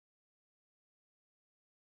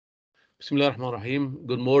Bismillahirrahmanirrahim.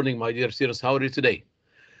 Good morning, my dear students. How are you today?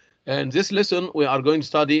 In this lesson, we are going to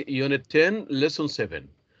study Unit 10, Lesson 7.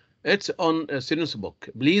 It's on student's book.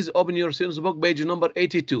 Please open your student's book, page number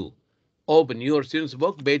 82. Open your student's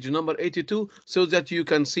book, page number 82, so that you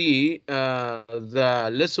can see the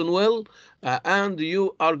lesson well, and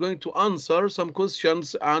you are going to answer some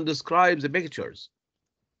questions and describe the pictures.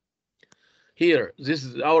 Here, this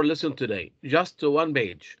is our lesson today. Just one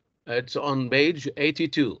page. It's on page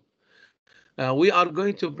 82. We are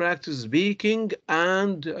going to practice speaking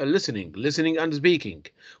and listening and speaking.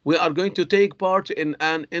 We are going to take part in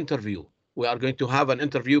an interview. We are going to have an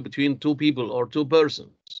interview between two people or two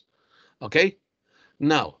persons. Okay?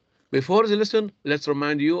 Now, before the lesson, let's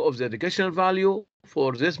remind you of the educational value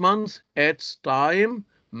for this month. It's time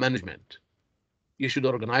management. You should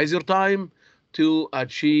organize your time to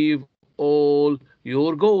achieve all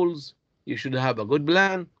your goals. You should have a good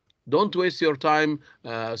plan. Don't waste your time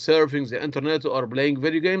surfing the internet or playing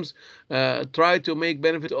video games. Try to make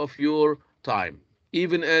benefit of your time,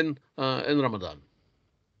 even in Ramadan.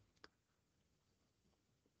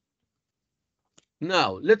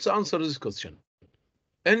 Now, let's answer this question.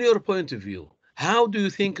 In your point of view, how do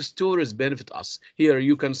you think stories benefit us? Here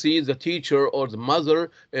you can see the teacher or the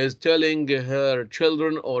mother is telling her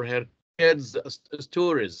children or her kids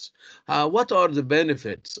stories. What are the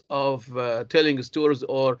benefits of telling stories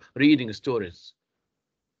or reading stories?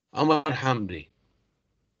 Amar Hamdi.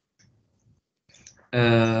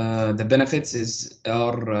 The benefits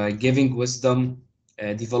are giving wisdom,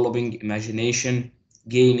 developing imagination,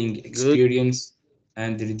 gaining Good. experience,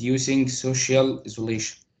 and reducing social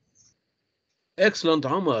isolation. Excellent,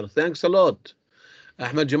 Omar. Thanks a lot.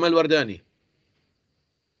 Ahmed Jamal Wardani.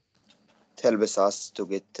 It helps us to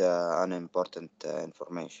get an important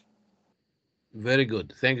information. Very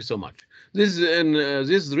good. Thank you so much. This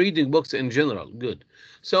is reading books in general. Good.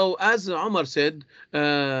 So as Omar said,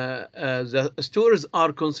 the stories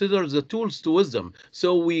are considered the tools to wisdom.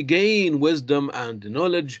 So we gain wisdom and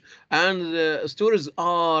knowledge, and stories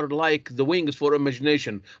are like the wings for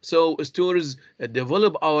imagination. So stories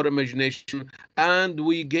develop our imagination, and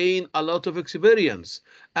we gain a lot of experience.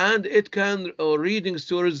 And it can, reading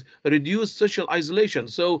stories reduce social isolation.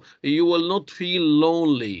 So you will not feel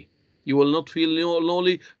lonely. You will not feel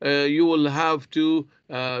lonely. You will have to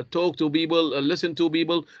talk to people, listen to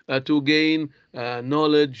people to gain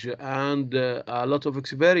knowledge and a lot of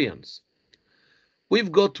experience.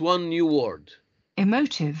 We've got one new word.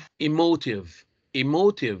 Emotive. Emotive.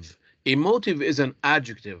 Emotive. Emotive is an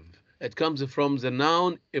adjective. It comes from the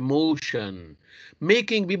noun emotion,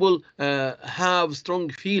 making people have strong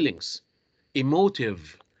feelings.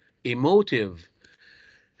 Emotive. Emotive.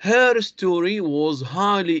 Her story was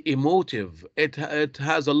highly emotive. It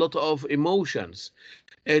has a lot of emotions.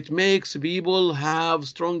 It makes people have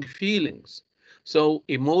strong feelings. So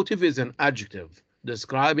emotive is an adjective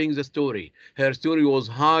describing the story. Her story was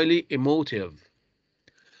highly emotive.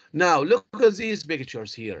 Now look at these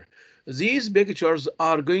pictures here. These pictures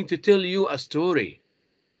are going to tell you a story.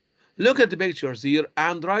 Look at the pictures here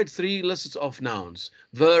and write three lists of nouns,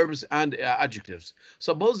 verbs, and adjectives.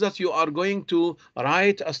 Suppose that you are going to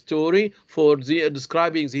write a story for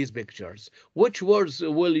describing these pictures. Which words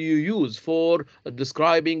will you use for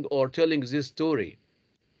describing or telling this story?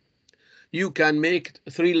 You can make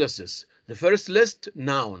three lists. The first list,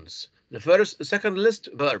 nouns. Second list,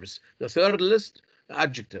 verbs. The third list,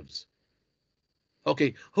 adjectives.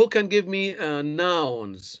 Okay, who can give me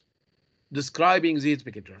nouns describing these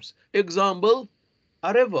pictures? Example,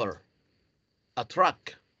 a river, a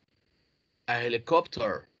truck, a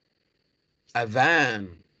helicopter, a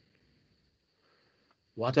van.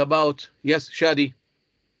 What about, yes, Shadi?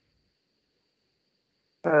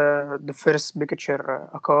 The first picture,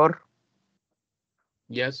 a car.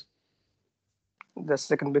 Yes. The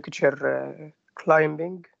second picture,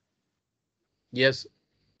 climbing. Yes.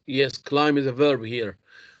 Yes, climb is a verb here.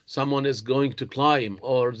 Someone is going to climb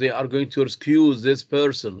or they are going to rescue this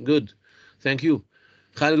person. Good. Thank you.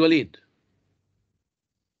 Khalid Walid.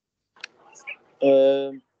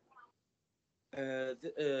 Um,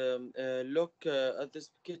 Look at this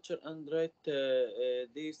picture and write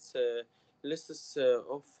these lists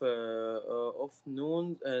of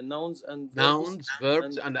nouns and Nouns,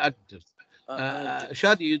 verbs, and adjectives.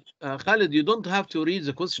 Shadi, Khalid, you don't have to read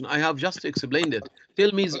the question. I have just explained it.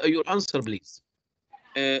 Tell me your answer, please.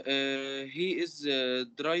 He is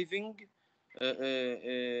driving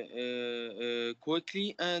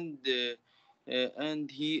quickly and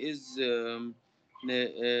he is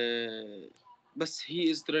but he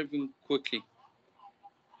is driving quickly.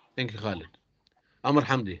 Thank you, Khalid. Amr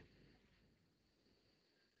Hamdi.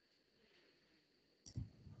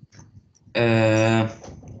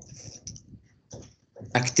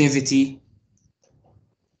 Activity.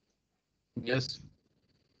 Yes.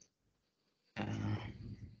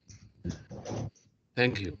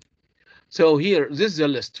 Thank you. So here, this is a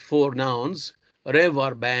list for nouns: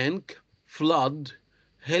 river bank, flood,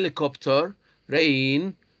 helicopter,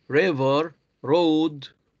 rain, river, road,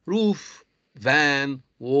 roof, van,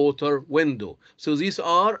 water, window. So these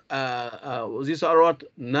are what?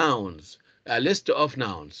 Nouns. A list of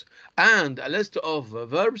nouns. And a list of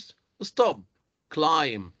verbs: stop,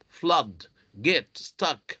 climb, flood, get,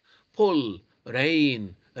 stuck, pull,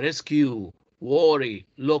 rain, rescue, worry,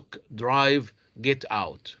 look, drive, get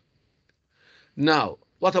out. Now,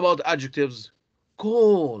 what about adjectives?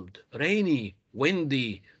 Cold, rainy,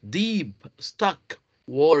 windy, deep, stuck,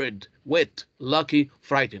 worried, wet, lucky,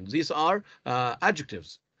 frightened. These are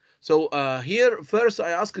adjectives. So here, first,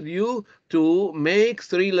 I asked you to make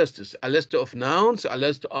three lists: a list of nouns, a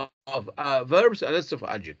list of verbs, a list of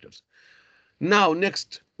adjectives. Now,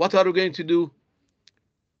 next, what are we going to do?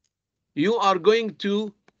 You are going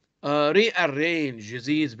to rearrange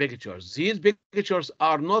these pictures. These pictures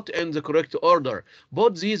are not in the correct order.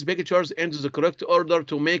 Put these pictures into the correct order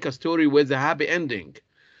to make a story with a happy ending.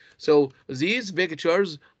 So these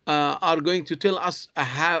pictures are going to tell us a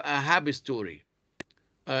happy story.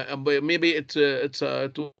 But maybe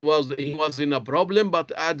he was in a problem,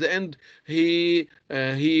 but at the end he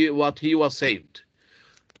was saved.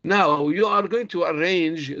 Now you are going to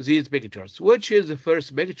arrange these pictures. Which is the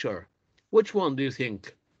first picture? Which one do you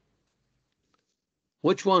think?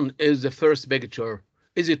 Which one is the first picture?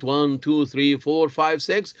 Is it 1, 2, 3, 4, 5,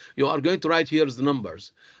 6? You are going to write here the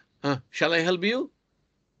numbers. Shall I help you?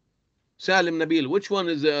 Salim, Nabil, which one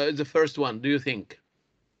is the first one, do you think?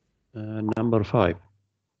 Number 5.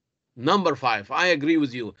 Number 5. I agree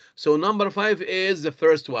with you. So number 5 is the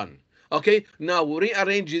first one. Okay, now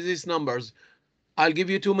rearrange these numbers. I'll give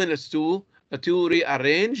you 2 minutes to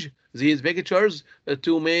rearrange these pictures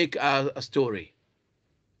to make a story.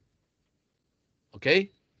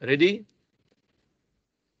 Okay, ready?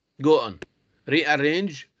 Go on.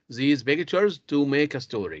 Rearrange these pictures to make a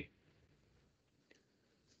story.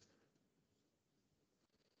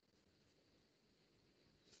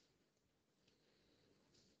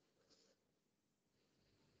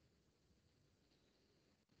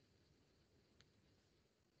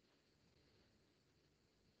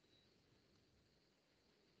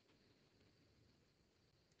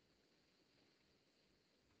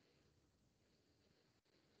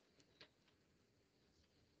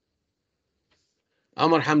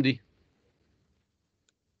 Amar Hamdi.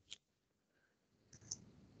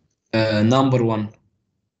 Number 1.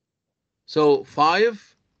 So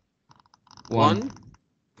 5, 1. 1,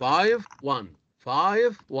 5, 1,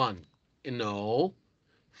 5, 1. No.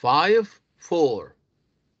 5, 4.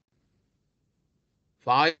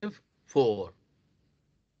 5, 4.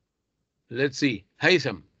 Let's see.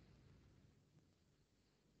 Haytham.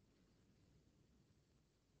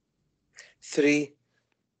 3.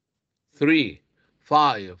 3,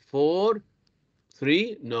 5, 4,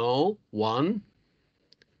 3. No. 1.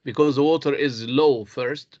 Because the water is low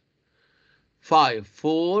first. 5,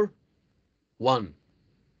 4, 1.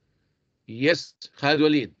 Yes, Khalid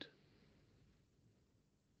Walid.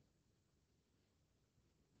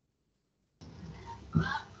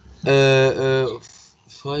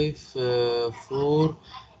 5 4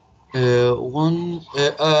 1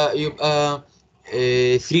 يبقى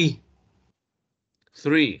 3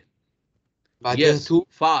 3. بعدها Yes. 2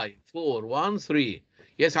 5, 4, 1, 3.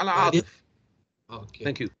 Yes, على بعدها عاطف. اوكي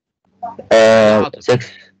Thank you. على عاطف.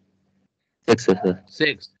 6 6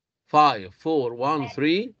 6, 5, 4, 1,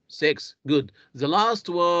 3, 6. Good. The last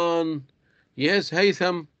one. Yes,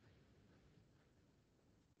 Haytham.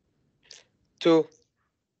 2.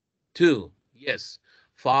 2. Yes.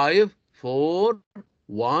 5, 4,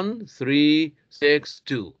 1, 3, 6,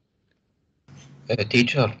 2.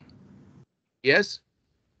 teacher, Yes.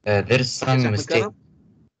 there's Yes, some Ahmed mistake Karam.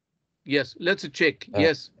 Yes. Let's check. Uh,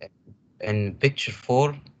 Yes. in picture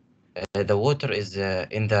 4. The water is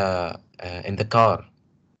in the car.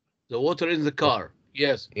 The water in the car.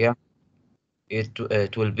 Yes. Yeah,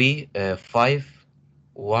 it will be 5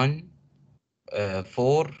 1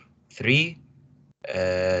 4 3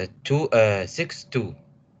 2 6 2.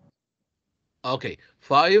 Okay.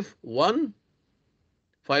 5, 1.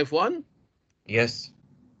 5, 1. Yes,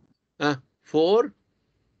 4 or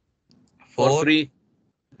 4 3.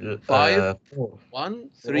 5, 4 1,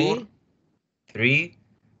 4 3. 3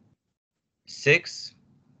 6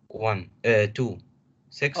 1 2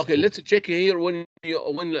 6 Okay, 2. let's check here when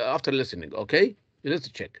after listening. Okay, let's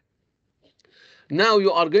check. Now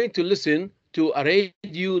you are going to listen to a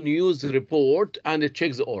radio news report and it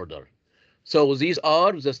checks the order. So these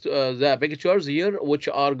are the pictures here, which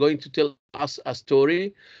are going to tell us a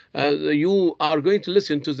story. You are going to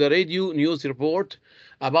listen to the radio news report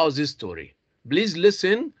about this story. Please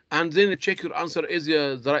listen and then check your answer. Is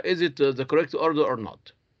it the correct order or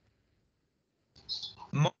not?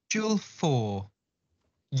 Module 4,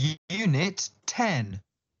 Unit 10,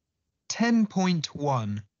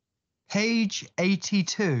 10.1, page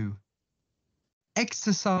 82,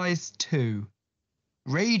 Exercise 2,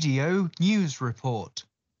 Radio News Report.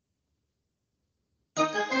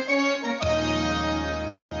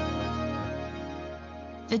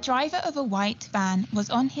 The driver of a white van was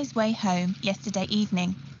on his way home yesterday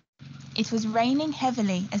evening. It was raining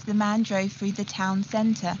heavily as the man drove through the town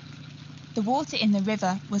centre. The water in the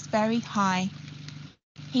river was very high.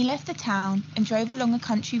 He left the town and drove along a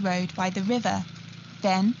country road by the river.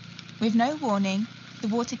 Then, with no warning, the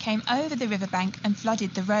water came over the riverbank and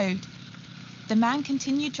flooded the road. The man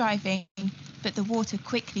continued driving, but the water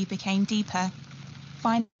quickly became deeper.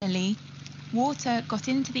 Finally, water got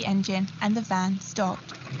into the engine and the van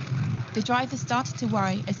stopped. The driver started to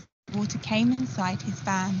worry as the water came inside his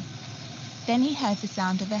van. Then he heard the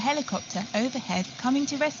sound of a helicopter overhead coming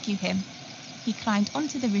to rescue him. He climbed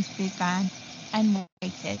onto the roof of his van and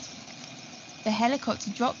waited. The helicopter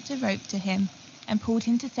dropped a rope to him and pulled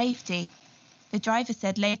him to safety. The driver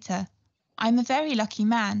said later, "I'm a very lucky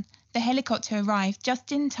man. The helicopter arrived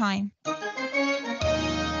just in time."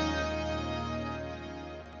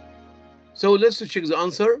 So let's check the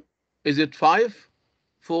answer. Is it 5,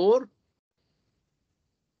 4,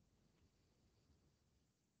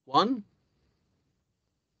 1?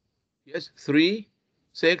 Yes, 3,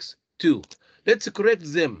 6, 2. Let's correct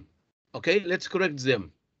them. Okay, let's correct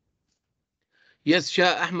them. Yes,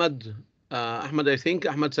 Shah Ahmed. Ahmed, I think.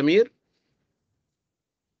 Ahmed Samir.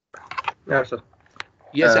 Yes, sir.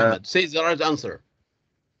 Yes, Ahmed. Say the right answer.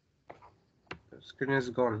 Screen is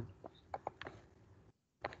gone.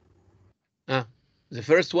 The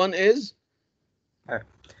first one is?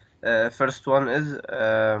 First one is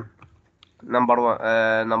number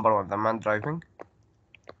one, the man driving.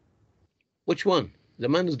 Which one? The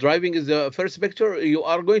man who's driving is the first picture. You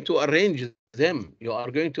are going to arrange them. You are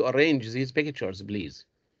going to arrange these pictures, please.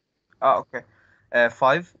 Okay.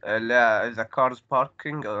 5, the cars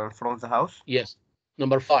parking in front of the house. Yes.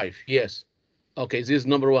 Number 5. Yes. Okay, this is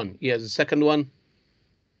number 1. Yes. The second one.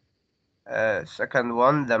 Second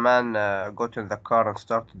one, the man got in the car and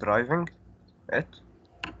started driving it.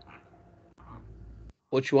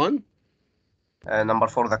 Which one? Number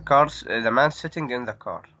 4, the man sitting in the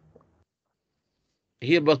car.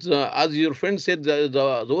 Here, but as your friend said,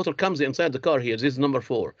 the water comes inside the car here. This is number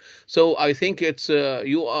 4. So I think it's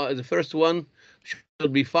you are the first one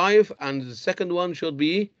should be 5, and the second one should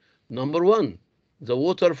be number 1. The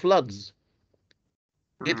water floods.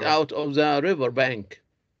 Get out of the river bank.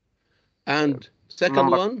 And second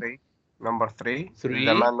number one. 3. Number 3. 3.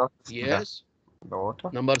 The man noticed yes. The water.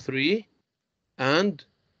 Number 3. And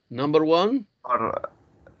number 1. Or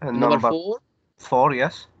number 4. 4.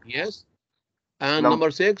 Yes. Yes. And number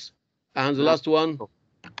 6, and the last one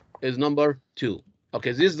is number 2.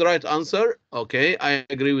 Okay, this is the right answer. Okay, I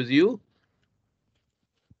agree with you.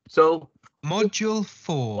 So, Module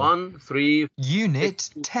 4, 1, 3, Unit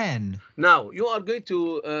 8, 10. Now, you are going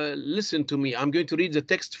to listen to me. I'm going to read the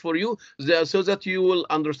text for you so that you will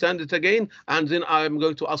understand it again, and then I'm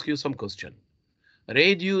going to ask you some question.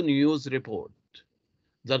 Radio news report.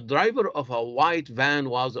 The driver of a white van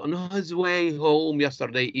was on his way home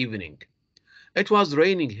yesterday evening. It was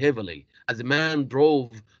raining heavily as the man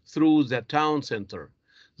drove through the town center.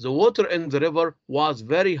 The water in the river was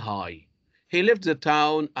very high. He left the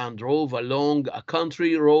town and drove along a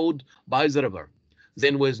country road by the river.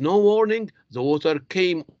 Then, with no warning, the water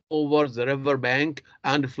came over the river bank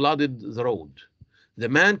and flooded the road. The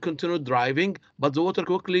man continued driving, but the water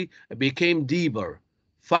quickly became deeper.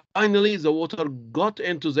 Finally, the water got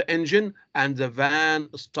into the engine and the van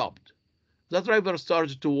stopped. The driver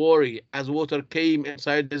started to worry as water came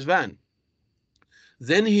inside his van.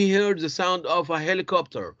 Then he heard the sound of a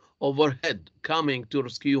helicopter overhead coming to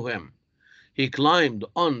rescue him. He climbed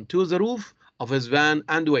onto the roof of his van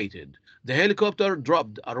and waited. The helicopter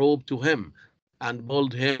dropped a rope to him and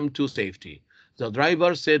pulled him to safety. The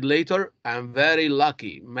driver said later, "I'm very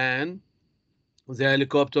lucky, man. The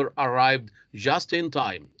helicopter arrived just in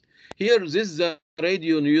time." Here, this is the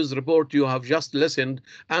radio news report you have just listened,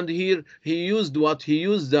 and here he used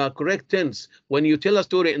the correct tense. When you tell a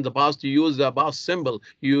story in the past, you use the past symbol.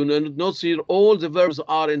 You notice here all the verbs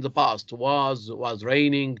are in the past. Was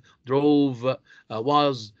raining, drove,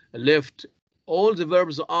 was, left, All the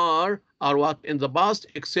verbs are what in the past,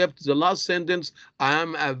 except the last sentence. I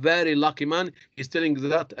am a very lucky man. He's telling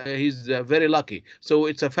that he's very lucky. So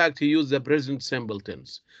it's a fact he used the present simple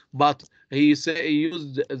tense. But he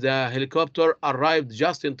used the helicopter arrived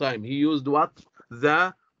just in time. He used what?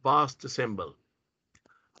 The past simple.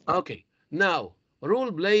 Okay. Now,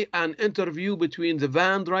 role play an interview between the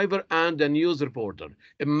van driver and the news reporter.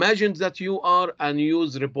 Imagine that you are a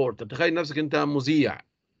news reporter. تخيل نفسك أنت مذيع.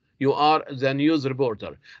 You are the news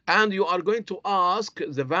reporter and you are going to ask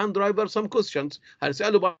the van driver some questions.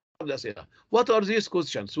 هنسأله بعض الأسئلة. What are these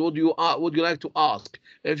questions would you like to ask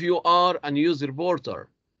if you are a news reporter?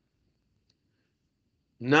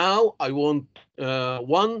 Now I want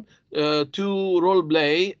one to role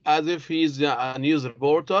play as if he's a news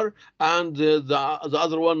reporter, and the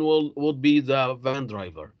other one would be the van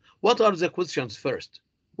driver. What are the questions first?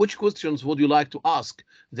 Which questions would you like to ask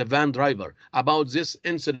the van driver about this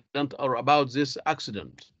incident or about this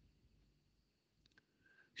accident?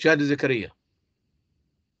 Shadi Zakaria.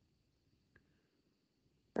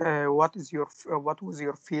 What was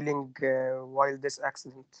your feeling while this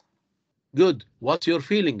accident? Good. What's your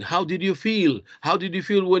feeling? How did you feel? How did you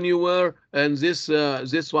feel when you were in this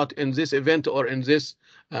event or in this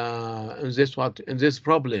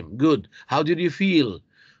problem? Good. How did you feel?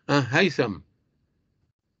 Haytham.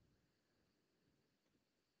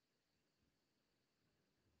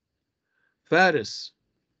 Faris.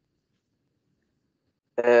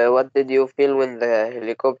 What did you feel when the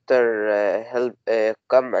helicopter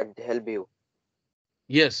come and help you?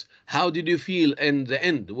 Yes. How did you feel in the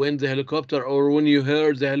end when the helicopter, or when you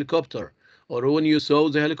heard the helicopter, or when you saw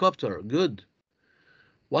the helicopter? Good.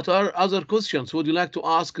 What are other questions would you like to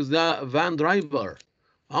ask the van driver?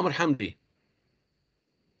 Amr Hamdi.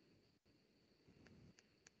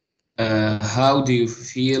 How do you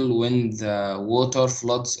feel when the water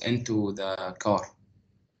floods into the car?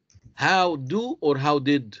 How do or how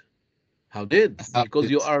did? How did? Because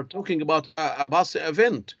you are talking about a bus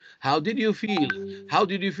event. How did you feel? How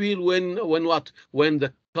did you feel when what? When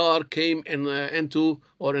the car came into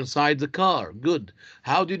or inside the car? Good.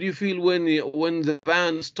 How did you feel when the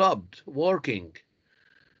van stopped working?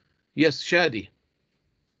 Yes, Shadi.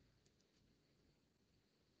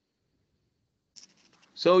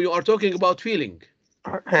 So you are talking about feeling.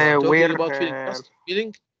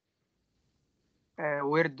 Feeling.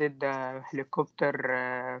 Where did the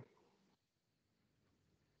helicopter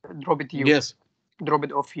drop it you? Yes. Drop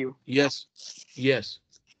it off you. Yes. Yes.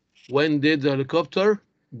 When did the helicopter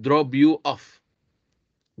drop you off?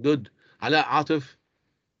 Good. Ala Atif.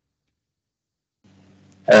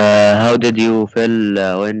 How did you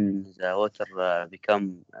feel when the water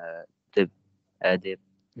become deep?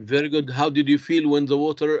 Very good. How did you feel when the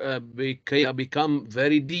water become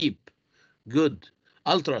very deep? Good.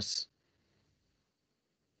 Ultras.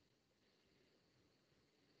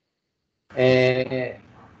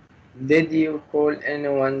 Did you call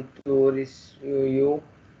anyone to rescue you?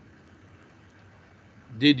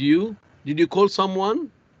 Did you call someone?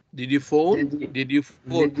 Did you phone? Did you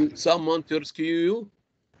phone someone to rescue you?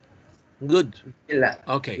 Good.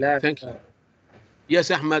 Okay. Thank you. Yes,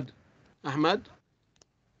 Ahmed. Ahmed.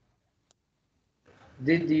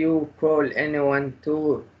 Did you call anyone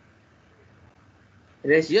to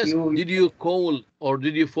rescue you? Yes. Did you call or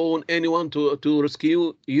did you phone anyone to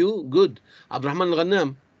rescue you? Good. Abdurrahman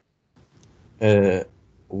Al-Ghannam.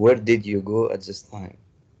 Where did you go at this time?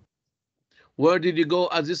 Where did you go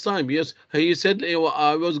at this time? Yes, he said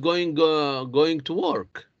I was going to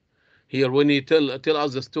work. Here, when he tell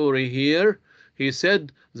us the story here, he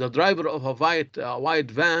said the driver of a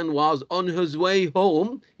white van was on his way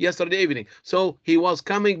home yesterday evening. So he was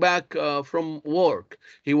coming back from work.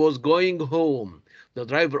 He was going home. The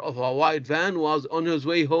driver of a white van was on his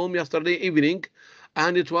way home yesterday evening,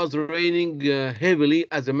 and it was raining heavily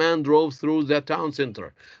as the man drove through the town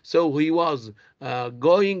center. So he was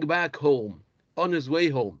going back home, on his way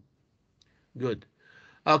home. Good.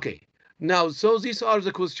 Okay. Now, so these are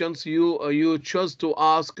the questions you chose to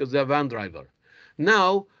ask the van driver.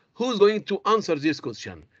 Now, who's going to answer this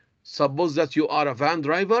question? Suppose that you are a van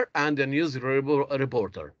driver and a news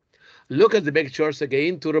reporter. Look at the pictures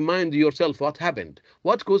again to remind yourself what happened.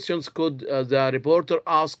 What questions could the reporter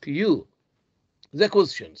ask you? The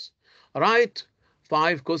questions. Write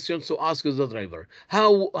 5 questions to ask the driver.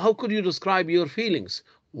 How could you describe your feelings?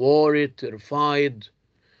 Worried, terrified.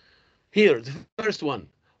 Here, the first one.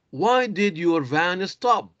 Why did your van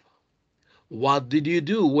stop? What did you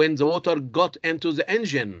do when the water got into the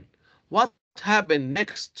engine? What happened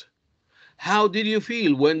next? How did you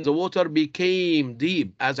feel when the water became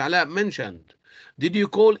deep, as Ala mentioned? Did you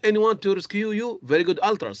call anyone to rescue you? Very good,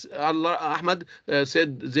 Altras. Ahmed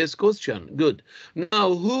said this question. Good.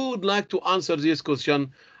 Now, who would like to answer this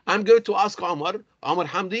question? I'm going to ask Omar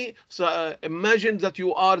Hamdi. So imagine that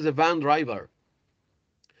you are the van driver.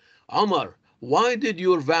 Omar, why did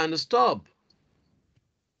your van stop?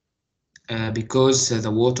 Because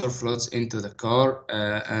the water floods into the car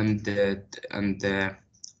and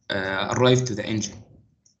arrived to the engine.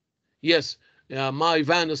 Yes, my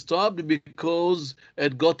van stopped because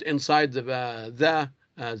it got inside the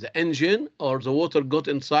engine, or the water got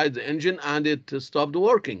inside the engine and it stopped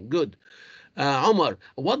working. Good. Omar,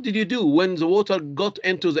 what did you do when the water got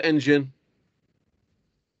into the engine?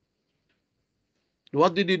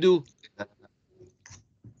 What did you do?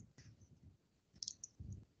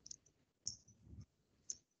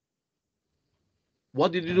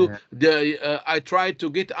 What did you do? I tried to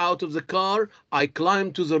get out of the car. I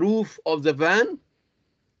climbed to the roof of the van.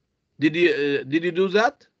 Did you do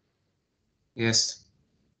that? Yes.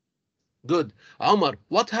 Good. Omar,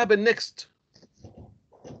 what happened next?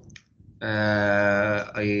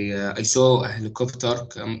 I saw a helicopter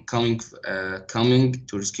coming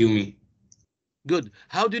to rescue me. Good.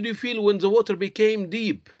 How did you feel when the water became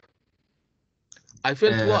deep? I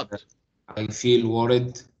felt what? I feel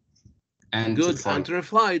worried and Good. terrified. And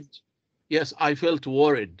terrified. Yes, I felt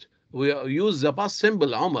worried. We use the past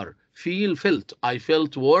simple, Omar. Felt. I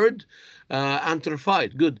felt worried and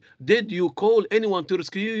terrified. Good. Did you call anyone to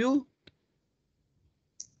rescue you?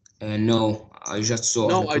 No, I just saw a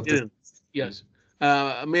No, I helicopter. didn't. Yes.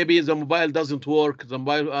 Maybe the mobile doesn't work. The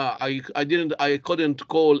mobile, I couldn't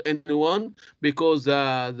call anyone because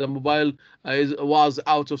the mobile was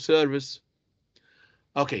out of service.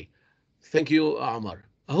 Okay. Thank you, Omar.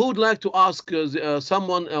 Who would like to ask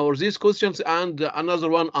someone or these questions and another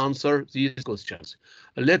one answer these questions?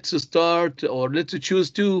 Let's start, or let's choose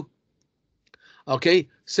two. Okay,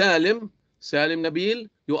 Salim Nabil,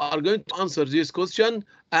 you are going to answer this question,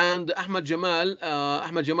 and Ahmed Jamal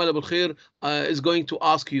Abul Khair is going to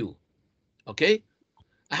ask you. Okay,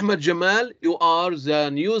 Ahmed Jamal, you are the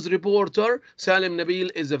news reporter. Salim Nabil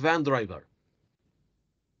is the van driver.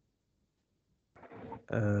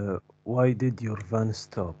 Why did your van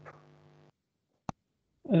stop?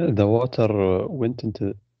 The water went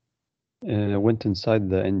inside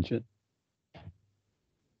the engine.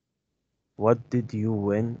 What did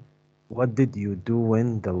you do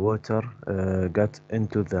when the water got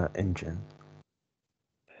into the engine?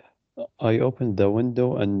 I opened the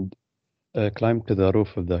window and climbed to the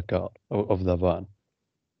roof of the car, of the van.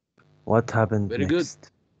 What happened Very next?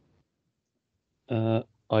 Good.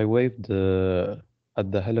 I waved at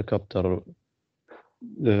the helicopter.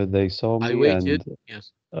 They saw me. I waited.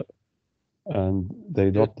 Yes. And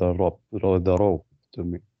they dropped the rope to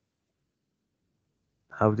me.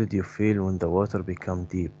 How did you feel when the water became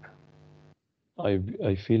deep?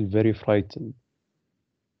 I feel very frightened.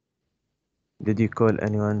 Did you call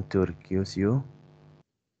anyone to rescue you?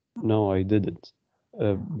 No, I didn't,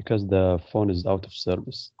 because the phone is out of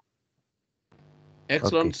service.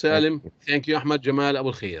 Excellent, Okay, Salim. Thank you, Ahmed Jamal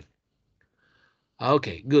Abul Khair.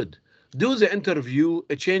 Okay, good. Do the interview,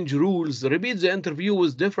 change rules, repeat the interview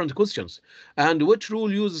with different questions, and which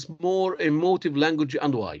rule uses more emotive language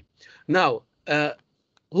and why? Now,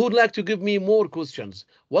 who would like to give me more questions?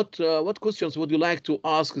 What questions would you like to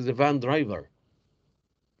ask the van driver?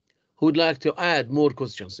 Who would like to add more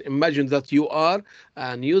questions? Imagine that you are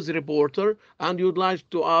a news reporter and you'd like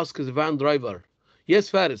to ask the van driver. Yes,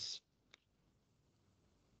 Faris.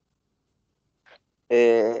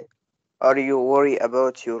 Are you worried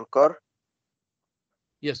about your car?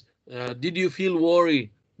 Yes. Did you feel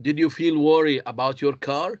worry? Did you feel worry about your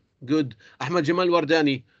car? Good. Ahmed Jamal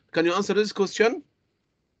Wardani, can you answer this question?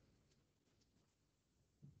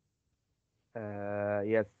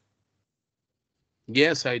 Yes.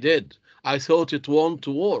 Yes, I did. I thought it won't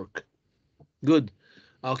work. Good.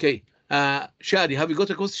 Okay. Shadi, have you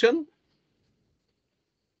got a question?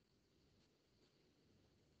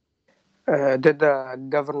 Did the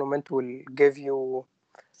government will give you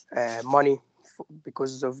money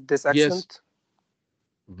because of this accident? Yes.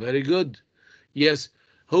 Very good. Yes.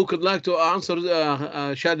 Who could like to answer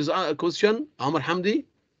Shadi's question? Omar Hamdi?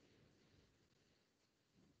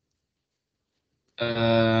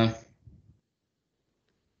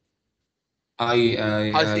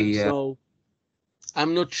 I think so.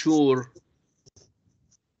 I'm not sure.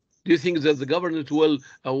 Do you think that the government will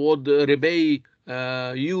would repay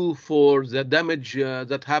you for the damage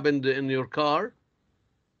that happened in your car?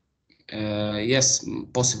 Yes,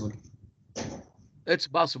 possible. It's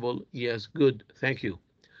possible. Yes, good. Thank you.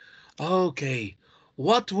 Okay.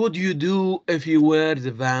 What would you do if you were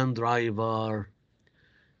the van driver?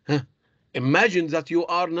 Imagine that you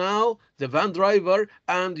are now the van driver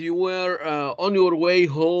and you were on your way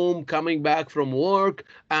home coming back from work,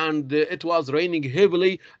 and it was raining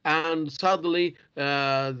heavily, and suddenly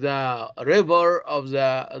the river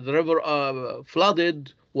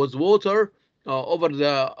flooded with water over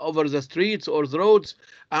the streets or the roads,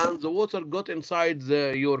 and the water got inside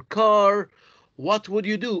your car. What would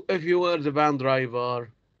you do if you were the van driver?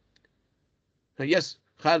 Yes,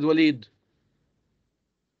 Khalid Walid.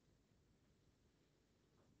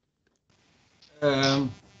 I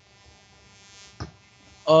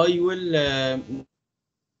will.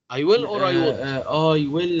 I will or I would? I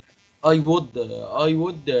will. I would. I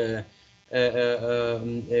would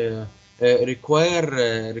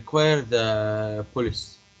require the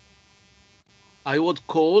police. I would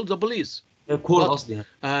call the police. Call But قصدي.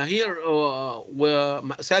 here, where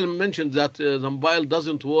Salim mentioned that the mobile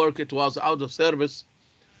doesn't work, it was out of service.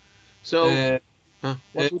 So,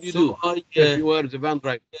 what would you do if you were the van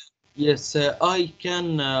driver? Yes, I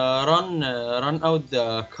can run out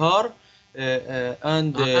the car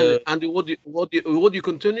and And would you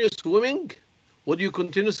continue swimming? Would you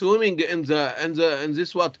continue swimming in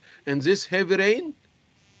this heavy rain?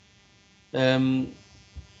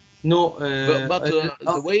 No, But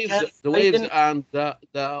the waves and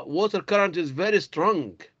the water current is very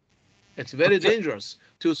strong. It's very dangerous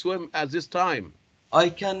to swim at this time. I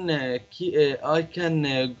can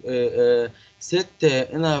sit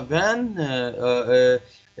in a van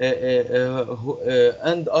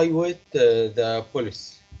and I wait the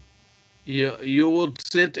police. You would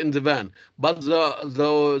sit in the van, but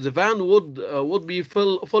the van would be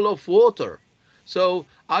full of water. So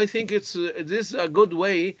I think this is a good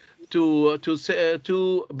way to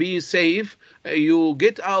be safe. You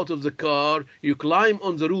get out of the car, you climb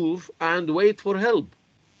on the roof, and wait for help.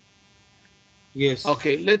 Yes.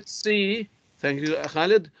 Okay, let's see. Thank you,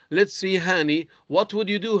 Khalid. Let's see, Hani. What would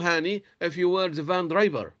you do, Hani, if you were the van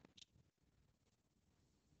driver?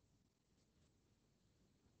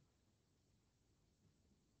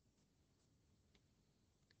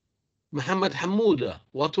 Muhammad Hamouda,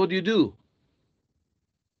 what would you do?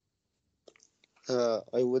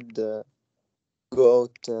 I would go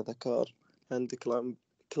out the car and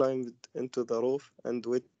climb into the roof and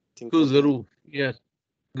waiting To for the roof. Yes.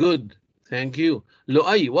 Good. Thank you.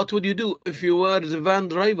 Lu'ay, what would you do if you were the van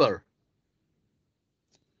driver?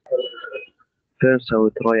 First, I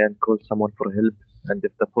would try and call someone for help, and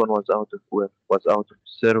if the phone was out of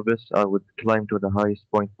service, I would climb to the highest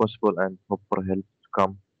point possible and hope for help to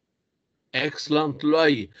come. Excellent,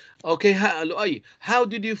 Lu'ay. Okay, Lu'ay, how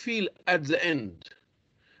did you feel at the end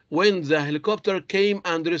when the helicopter came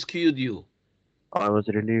and rescued you? I was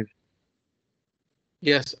relieved.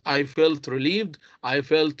 Yes, I felt relieved. I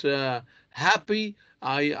felt happy.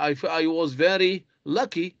 I was very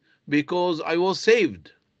lucky because I was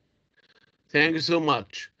saved. Thank you so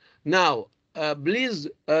much. Now, please,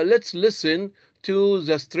 let's listen to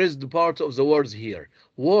the stressed part of the words here.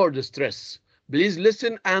 Word stress. Please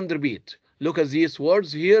listen and repeat. Look at these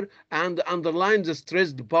words here and underline the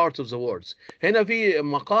stressed part of the words. هنا في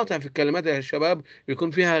مقاطع في الكلمات يا شباب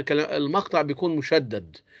يكون فيها المقطع بيكون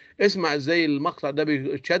مشدد. اسمع ازاي المقطع ده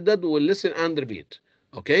بيتشدد ولisten and repeat.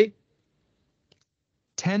 Okay?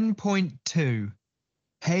 10.2,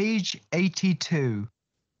 page 82.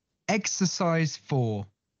 Exercise 4.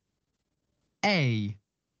 A.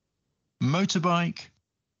 Motorbike,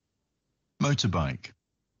 motorbike.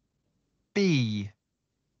 B.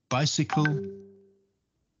 Bicycle,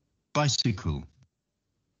 bicycle.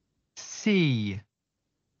 C.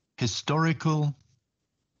 Historical,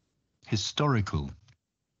 historical.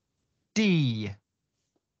 D.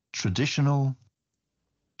 Traditional,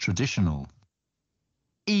 traditional.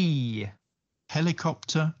 E.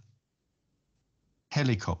 Helicopter,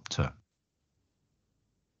 helicopter.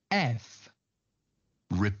 F.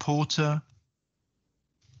 Reporter,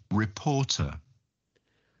 reporter.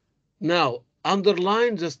 Now,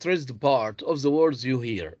 underline the stressed part of the words you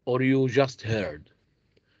hear or you just heard.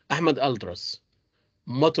 Ahmed Altras,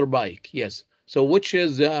 motorbike, yes. So which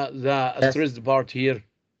is the stressed part here?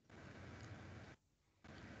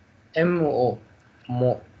 M-O.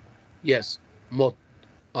 Mo. Yes, mot.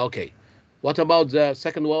 Okay. What about the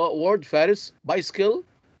second word, Faris? Bicycle?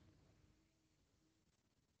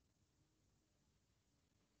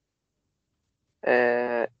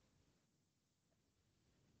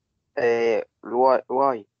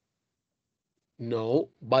 Why? No,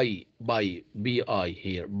 B-I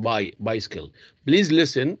here, bicycle. Please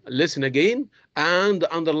listen again and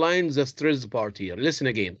underline the stressed part here. Listen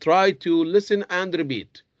again. Try to listen and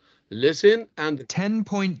repeat. Listen and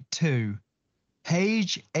 10.2,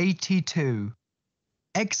 page 82.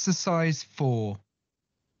 Exercise 4.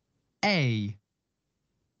 A.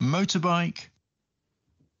 Motorbike,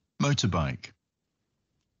 motorbike.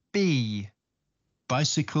 B.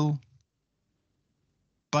 Bicycle,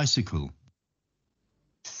 bicycle.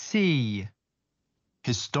 C.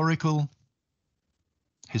 Historical,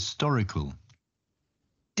 historical.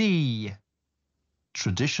 D.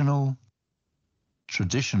 Traditional,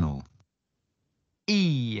 traditional.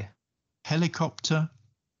 E. Helicopter,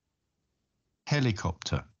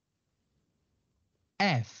 helicopter.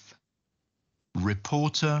 F.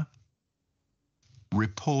 Reporter,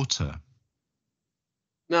 reporter.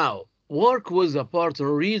 Now, work with a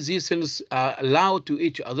partner. Read these sentences aloud to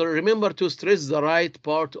each other. Remember to stress the right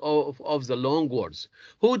part of the long words.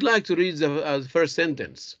 Who would like to read the first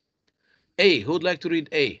sentence? A. Who would like to read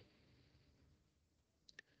A?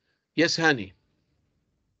 Yes, Hani.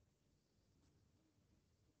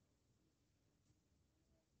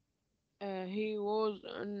 He was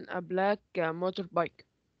on a black motorbike.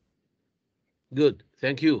 Good.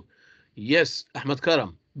 Thank you. Yes, Ahmed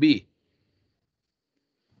Karam. B.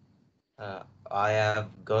 I have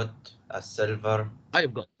got a silver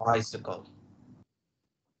I've got. bicycle.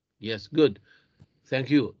 Yes, good. Thank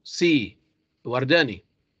you. C. Wardani.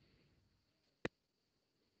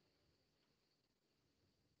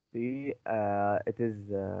 See, it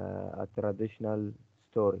is a traditional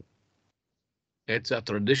story. It's a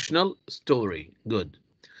traditional story. Good.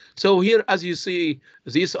 So here, as you see,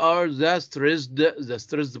 these are the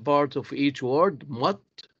stressed part of each word. Mat,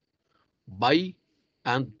 by,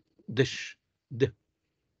 and dish. D.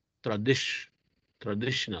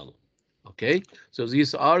 Traditional. Okay. So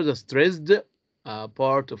these are the stressed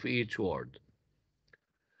part of each word.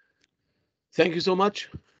 Thank you so much.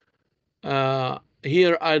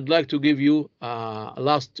 Here, I'd like to give you a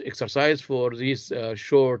last exercise for these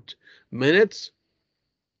short minutes.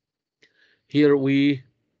 Here we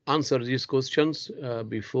answer these questions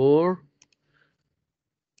before.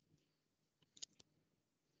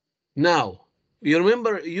 Now, you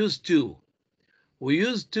remember used to. We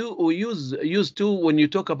use used to when you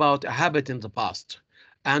talk about a habit in the past,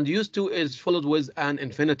 and used to is followed with an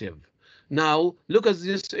infinitive. Now, look at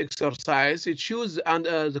this exercise. It choose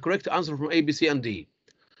the correct answer from A, B, C, and D.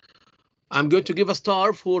 I'm going to give a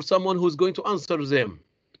star for someone who's going to answer them.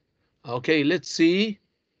 Okay, let's see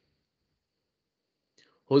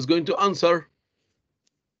who's going to answer.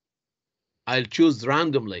 I'll choose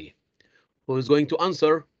randomly. Who's going to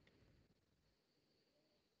answer?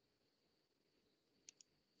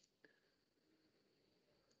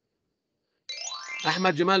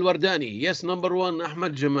 Ahmed Jamal Wardani. Yes, number one,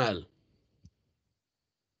 Ahmed Jamal.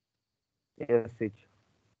 Yes,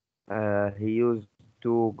 teacher. He used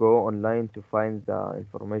to go online to find the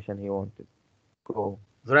information he wanted. Go.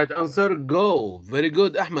 The right answer, go. Very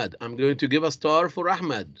good, Ahmed. I'm going to give a star for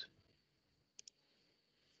Ahmed.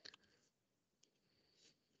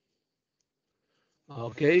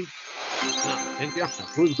 Okay. Now, thank you, Ahmed.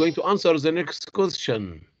 Who's going to answer the next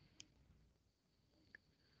question?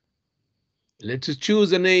 Let's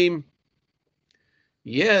choose a name.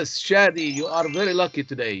 Yes, Shadi, you are very lucky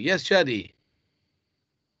today. Yes, Shadi.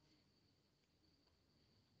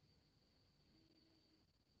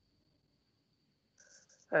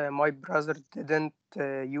 My brother didn't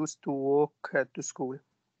used to walk to school.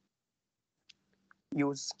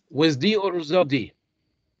 Use. With D or without D?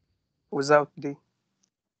 Without D.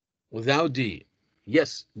 Without D.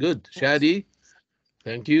 Yes, good. Shadi,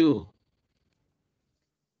 thank you.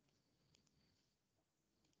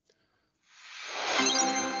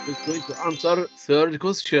 Who's going to answer third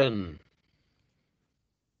question?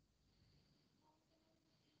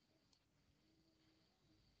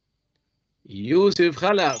 Yusuf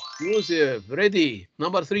Khalaf. Yusuf, ready.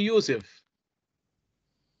 Number three, Yusuf.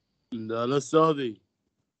 لا لا أستاذي.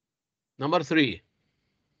 Number three.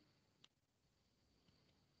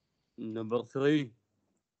 Number 3.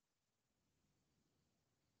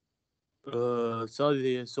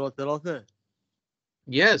 أستاذي سؤال 3.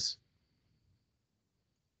 Yes.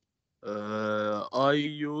 I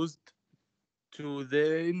used to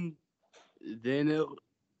then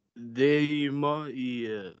they my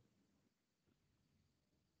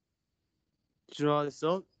شنو هذا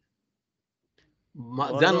السؤال؟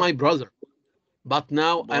 Than my brother. But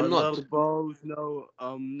now I'm not. No,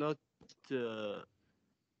 I'm not.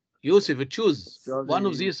 Yusuf, choose one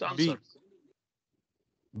of these answers.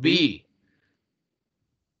 B.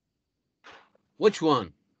 Which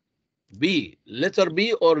one? B. Letter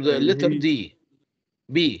B or the letter D?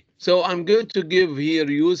 B. So I'm going to give here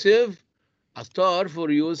Yusuf a star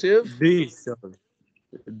for Yusuf. B.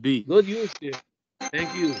 B. Good, Yusuf.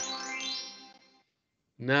 Thank you.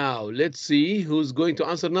 Now, let's see who's going to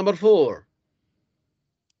answer number 4.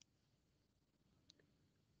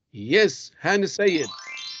 Yes, Hani Sayed.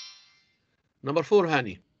 Number 4,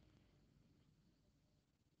 Hani.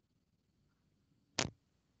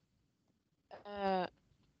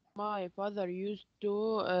 My father used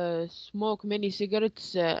to smoke many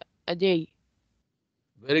cigarettes a day.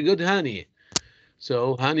 Very good, Hani.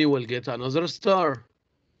 So, Hani will get another star.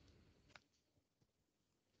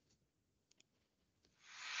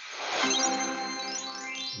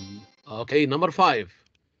 Okay, number 5.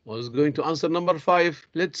 Who's going to answer number 5?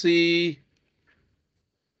 Let's see.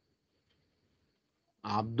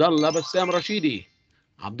 Abdullah Bassam Rashidi.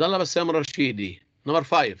 Abdullah Bassam Rashidi. Number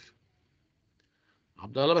 5.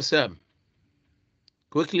 Abdullah Bassam.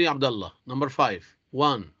 Quickly, Abdullah. Number 5.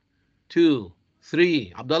 1, 2,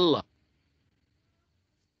 3. Abdullah.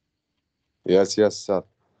 Yes, sir.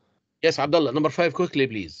 Yes, Abdullah. Number 5, quickly,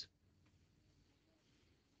 please.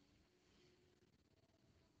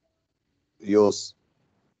 Use.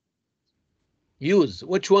 Use.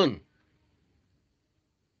 Which one?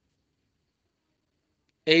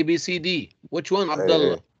 A, B, C, D. Which one,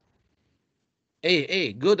 Abdullah?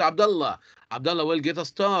 A. Good, Abdullah. Abdullah will get a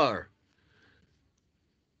star.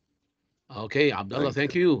 Okay, Abdullah,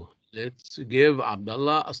 thank you. Let's give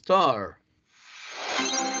Abdullah a star.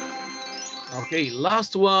 Okay,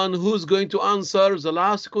 last one. Who's going to answer the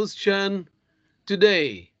last question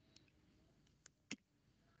today?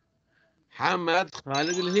 Hamad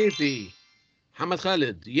Khalid Al-Haythi. Hamad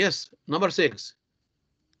Khalid. Yes, number 6.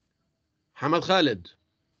 Hamad Khalid.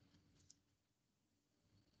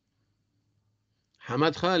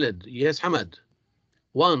 Hamad Khalid. Yes, Hamad.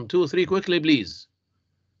 1, 2, 3, quickly, please.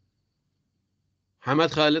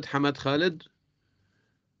 Hamad Khalid, Hamad Khalid.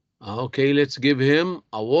 Okay, let's give him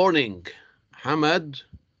a warning. Hamad,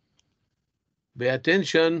 pay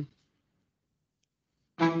attention.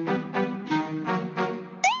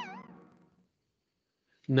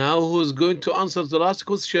 Now, who's going to answer the last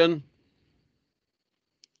question?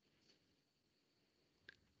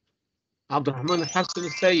 Abdurrahman Hassan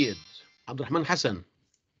Sayed. Abdurrahman Hassan.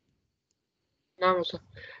 نعم sir.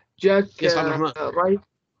 Jack Yes, Abdurrahman.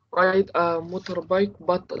 ride a motorbike,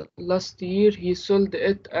 but last year he sold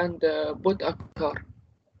it and bought a car.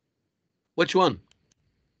 Which one?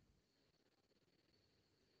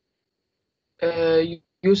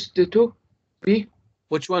 Used to B.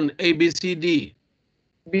 Which one? A, B, C, D?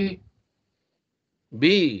 B.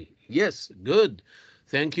 B. Yes, good.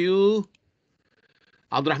 Thank you.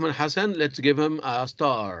 Abdurrahman Hassan, let's give him a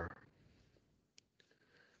star.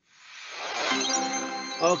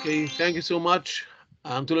 Okay, thank you so much.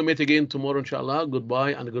 Until we meet again tomorrow, inshallah.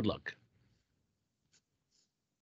 Goodbye and good luck.